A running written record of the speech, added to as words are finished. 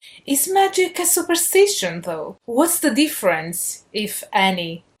Is magic a superstition, though? What's the difference, if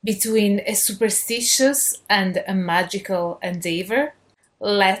any, between a superstitious and a magical endeavor?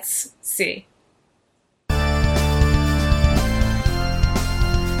 Let's see.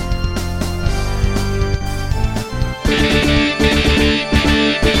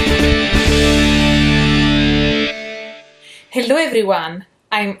 Hello everyone,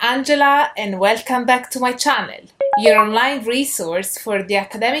 I'm Angela and welcome back to my channel, your online resource for the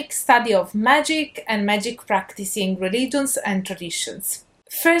academic study of magic and magic practicing religions and traditions.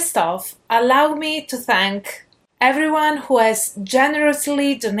 First off, allow me to thank everyone who has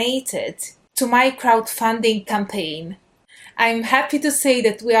generously donated to my crowdfunding campaign. I'm happy to say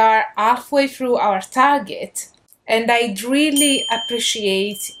that we are halfway through our target, and I'd really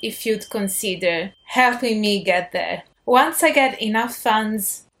appreciate if you'd consider helping me get there. Once I get enough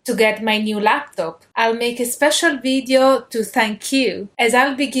funds to get my new laptop, I'll make a special video to thank you, as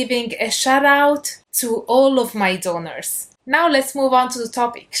I'll be giving a shout out to all of my donors. Now let's move on to the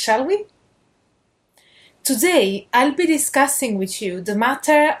topic, shall we? Today, I'll be discussing with you the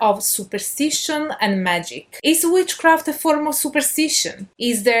matter of superstition and magic. Is witchcraft a form of superstition?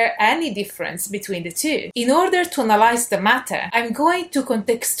 Is there any difference between the two? In order to analyze the matter, I'm going to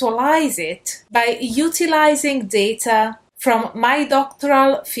contextualize it by utilizing data from my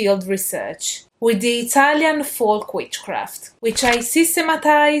doctoral field research with the Italian folk witchcraft, which I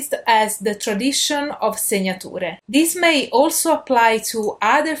systematized as the tradition of segnature. This may also apply to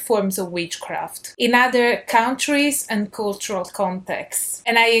other forms of witchcraft in other countries and cultural contexts.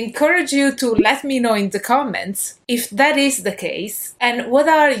 And I encourage you to let me know in the comments if that is the case and what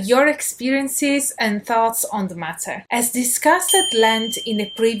are your experiences and thoughts on the matter. As discussed at length in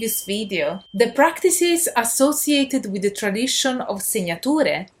a previous video, the practices associated with the tradition of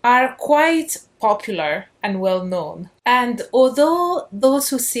segnature are quite popular and well known. And although those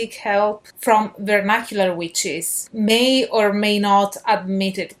who seek help from vernacular witches may or may not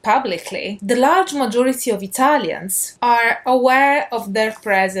admit it publicly, the large majority of Italians are aware of their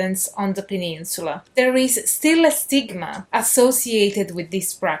presence on the peninsula. There is still a stigma associated with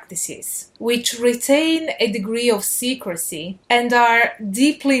these practices, which retain a degree of secrecy and are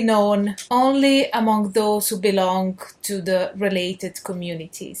deeply known only among those who belong to the related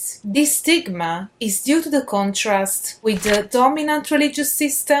communities. This stigma is due to the contrast with the dominant religious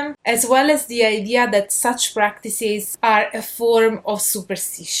system, as well as the idea that such practices are a form of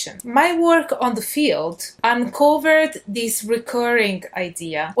superstition. My work on the field uncovered this recurring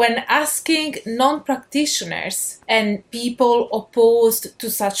idea when asking non-practitioners and people opposed to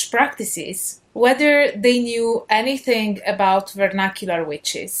such practices whether they knew anything about vernacular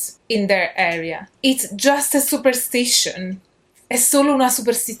witches in their area. It's just a superstition. È solo una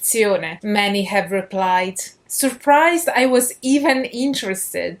superstizione, many have replied. Surprised I was even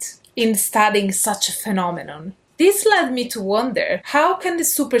interested in studying such a phenomenon. This led me to wonder, how can the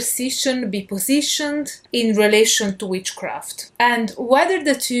superstition be positioned in relation to witchcraft, and whether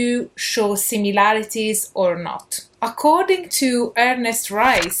the two show similarities or not. According to Ernest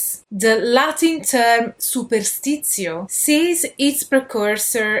Rice, the Latin term superstitio sees its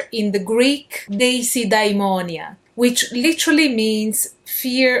precursor in the Greek deidaimonia, which literally means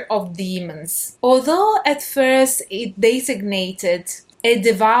fear of demons. Although at first it designated a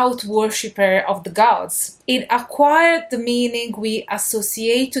devout worshipper of the gods, it acquired the meaning we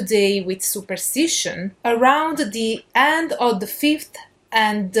associate today with superstition around the end of the 5th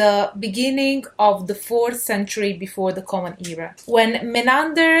and the beginning of the 4th century before the Common Era, when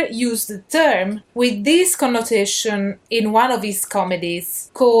Menander used the term with this connotation in one of his comedies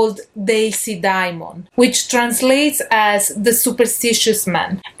called Deidaimon, which translates as the superstitious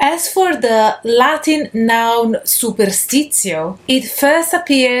man. As for the Latin noun superstitio, it first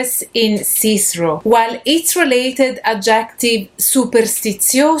appears in Cicero, while its related adjective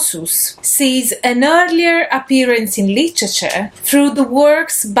superstitiosus sees an earlier appearance in literature through the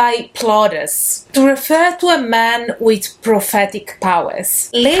works by Plautus to refer to a man with prophetic powers.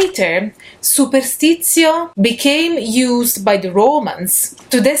 Later, superstitio became used by the Romans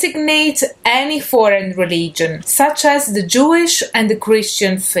to designate any foreign religion, such as the Jewish and the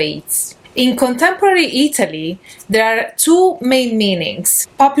Christian faiths. In contemporary Italy, there are two main meanings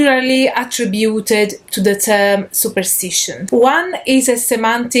popularly attributed to the term superstition. One is a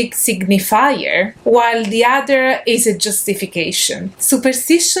semantic signifier, while the other is a justification.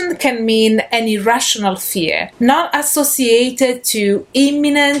 Superstition can mean an irrational fear, not associated to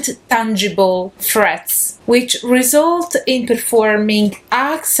imminent, tangible threats, which result in performing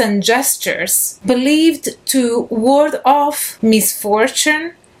acts and gestures believed to ward off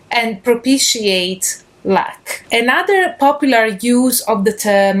misfortune and propitiate luck. Another popular use of the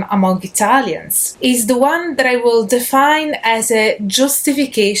term among Italians is the one that I will define as a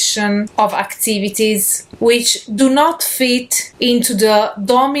justification of activities which do not fit into the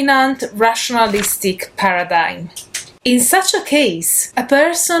dominant rationalistic paradigm. In such a case, a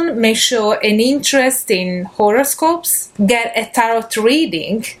person may show an interest in horoscopes, get a tarot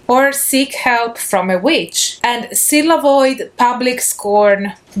reading, or seek help from a witch, and still avoid public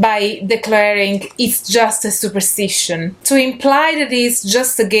scorn by declaring it's just a superstition, to imply that it's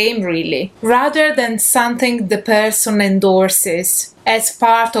just a game really, rather than something the person endorses as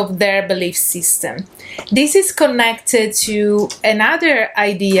part of their belief system. This is connected to another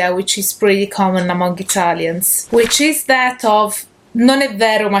idea which is pretty common among Italians, which is that of non è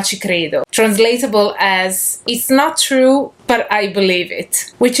vero ma ci credo, translatable as it's not true but I believe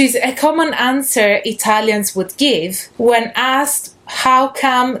it, which is a common answer Italians would give when asked how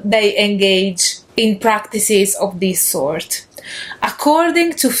come they engage in practices of this sort.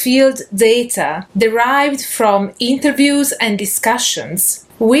 According to field data derived from interviews and discussions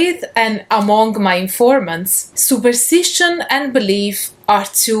with and among my informants, superstition and belief are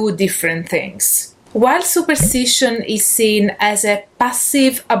two different things. While superstition is seen as a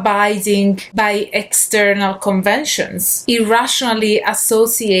passive abiding by external conventions, irrationally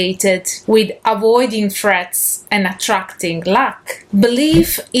associated with avoiding threats and attracting luck,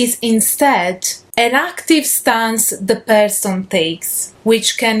 belief is instead an active stance the person takes,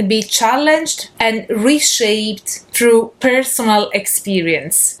 which can be challenged and reshaped through personal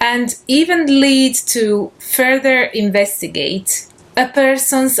experience, and even lead to further investigate a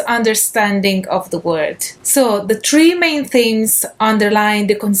person's understanding of the world. So the three main themes underlying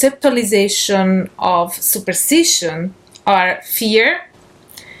the conceptualization of superstition are fear,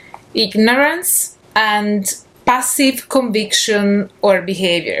 ignorance, and passive conviction or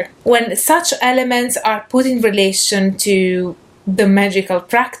behavior. When such elements are put in relation to the magical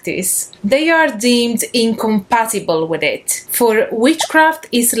practice, they are deemed incompatible with it, for witchcraft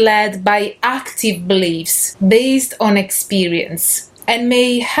is led by active beliefs based on experience and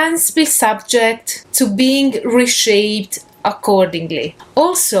may hence be subject to being reshaped accordingly.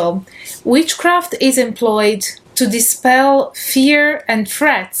 Also, witchcraft is employed to dispel fear and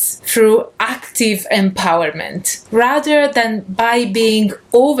threats through active empowerment, rather than by being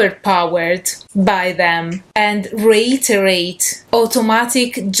overpowered by them and reiterate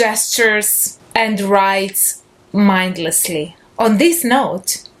automatic gestures and rites mindlessly. On this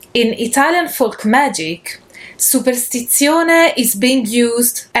note, in Italian folk magic, superstizione is being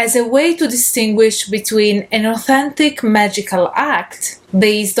used as a way to distinguish between an authentic magical act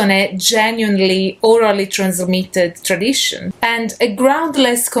based on a genuinely orally transmitted tradition and a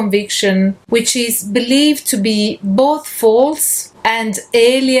groundless conviction which is believed to be both false and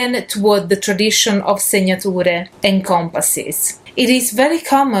alien to what the tradition of segnature encompasses. It is very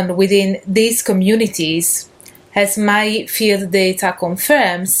common within these communities, as my field data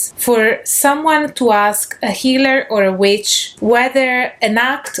confirms, for someone to ask a healer or a witch whether an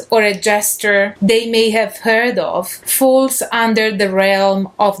act or a gesture they may have heard of falls under the realm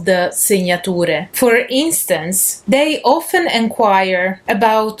of the segnature. For instance, they often inquire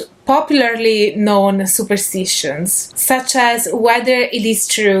about popularly known superstitions, such as whether it is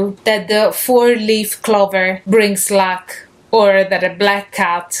true that the four-leaf clover brings luck, or that a black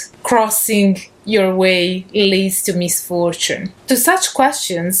cat crossing your way leads to misfortune. To such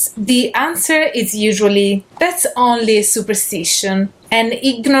questions, the answer is usually, that's only a superstition, an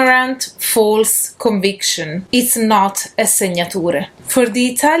ignorant, false conviction. It's not a segnature. For the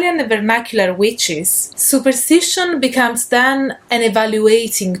Italian vernacular witches, superstition becomes then an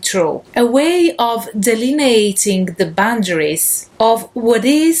evaluating trope, a way of delineating the boundaries of what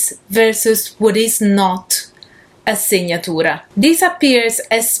is versus what is not a segnatura. This appears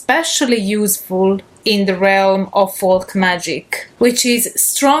especially useful in the realm of folk magic, which is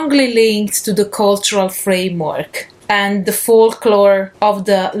strongly linked to the cultural framework and the folklore of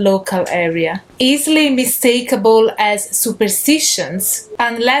the local area, easily mistakable as superstitions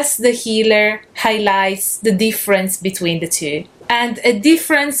unless the healer highlights the difference between the two. And a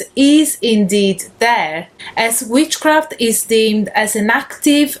difference is indeed there, as witchcraft is deemed as an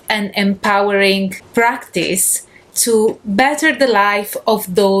active and empowering practice to better the life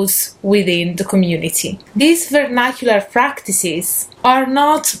of those within the community. These vernacular practices are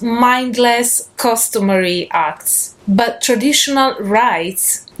not mindless customary acts, but traditional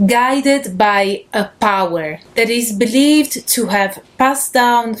rites guided by a power that is believed to have passed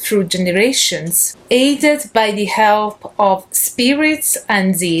down through generations, aided by the help of spirits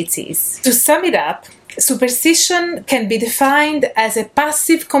and deities. To sum it up, Superstition can be defined as a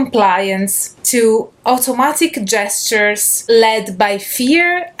passive compliance to automatic gestures led by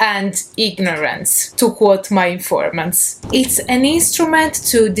fear and ignorance, to quote my informants. It's an instrument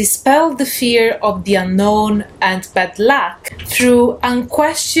to dispel the fear of the unknown and bad luck through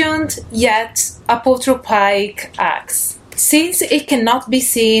unquestioned yet apotropaic acts. Since it cannot be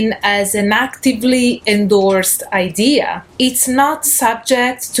seen as an actively endorsed idea, it's not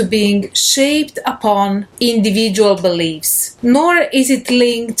subject to being shaped upon individual beliefs, nor is it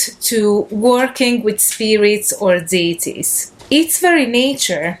linked to working with spirits or deities. Its very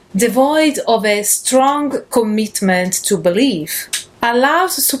nature, devoid of a strong commitment to belief,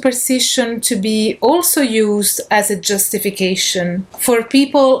 allows superstition to be also used as a justification for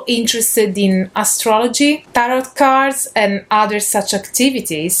people interested in astrology, tarot cards, and other such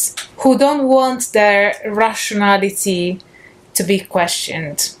activities who don't want their rationality to be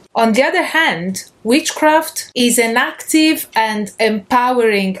questioned. On the other hand, witchcraft is an active and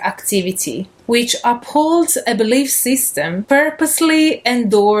empowering activity which upholds a belief system purposely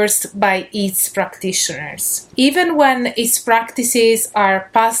endorsed by its practitioners. Even when its practices are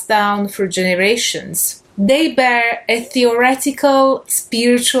passed down through generations, they bear a theoretical,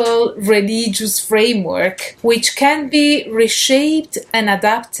 spiritual, religious framework which can be reshaped and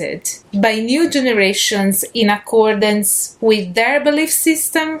adapted by new generations in accordance with their belief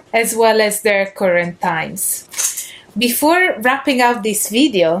system as well as their current times. Before wrapping up this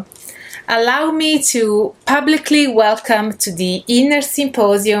video, allow me to publicly welcome to the Inner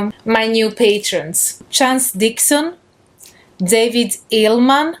Symposium my new patrons, Chance Dixon, David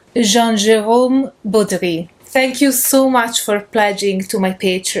Hillman, Jean-Jérôme Baudry. Thank you so much for pledging to my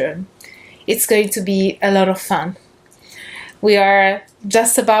Patreon. It's going to be a lot of fun. We are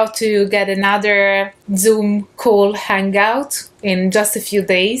just about to get another Zoom call hangout in just a few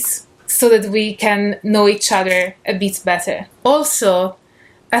days so that we can know each other a bit better. Also,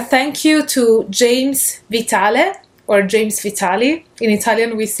 a thank you to James Vitale, or James Vitali. In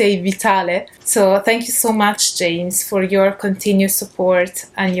Italian we say Vitale. So thank you so much, James, for your continued support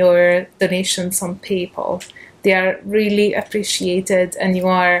and your donations on PayPal. They are really appreciated, and you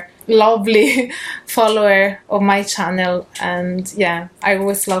are a lovely follower of my channel, and yeah, I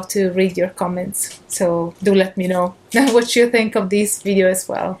always love to read your comments. So do let me know what you think of this video as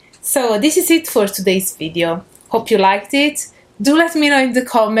well. So this is it for today's video. Hope you liked it. Do let me know in the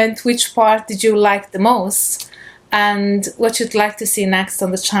comment which part did you like the most and what you'd like to see next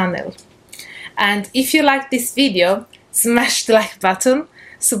on the channel. And if you like this video, smash the like button,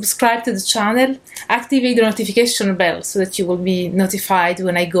 subscribe to the channel, activate the notification bell so that you will be notified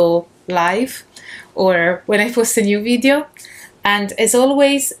when I go live or when I post a new video. And as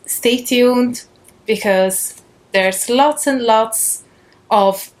always, stay tuned because there's lots and lots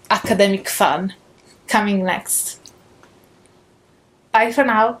of academic fun coming next. Bye for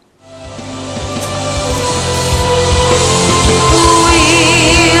now.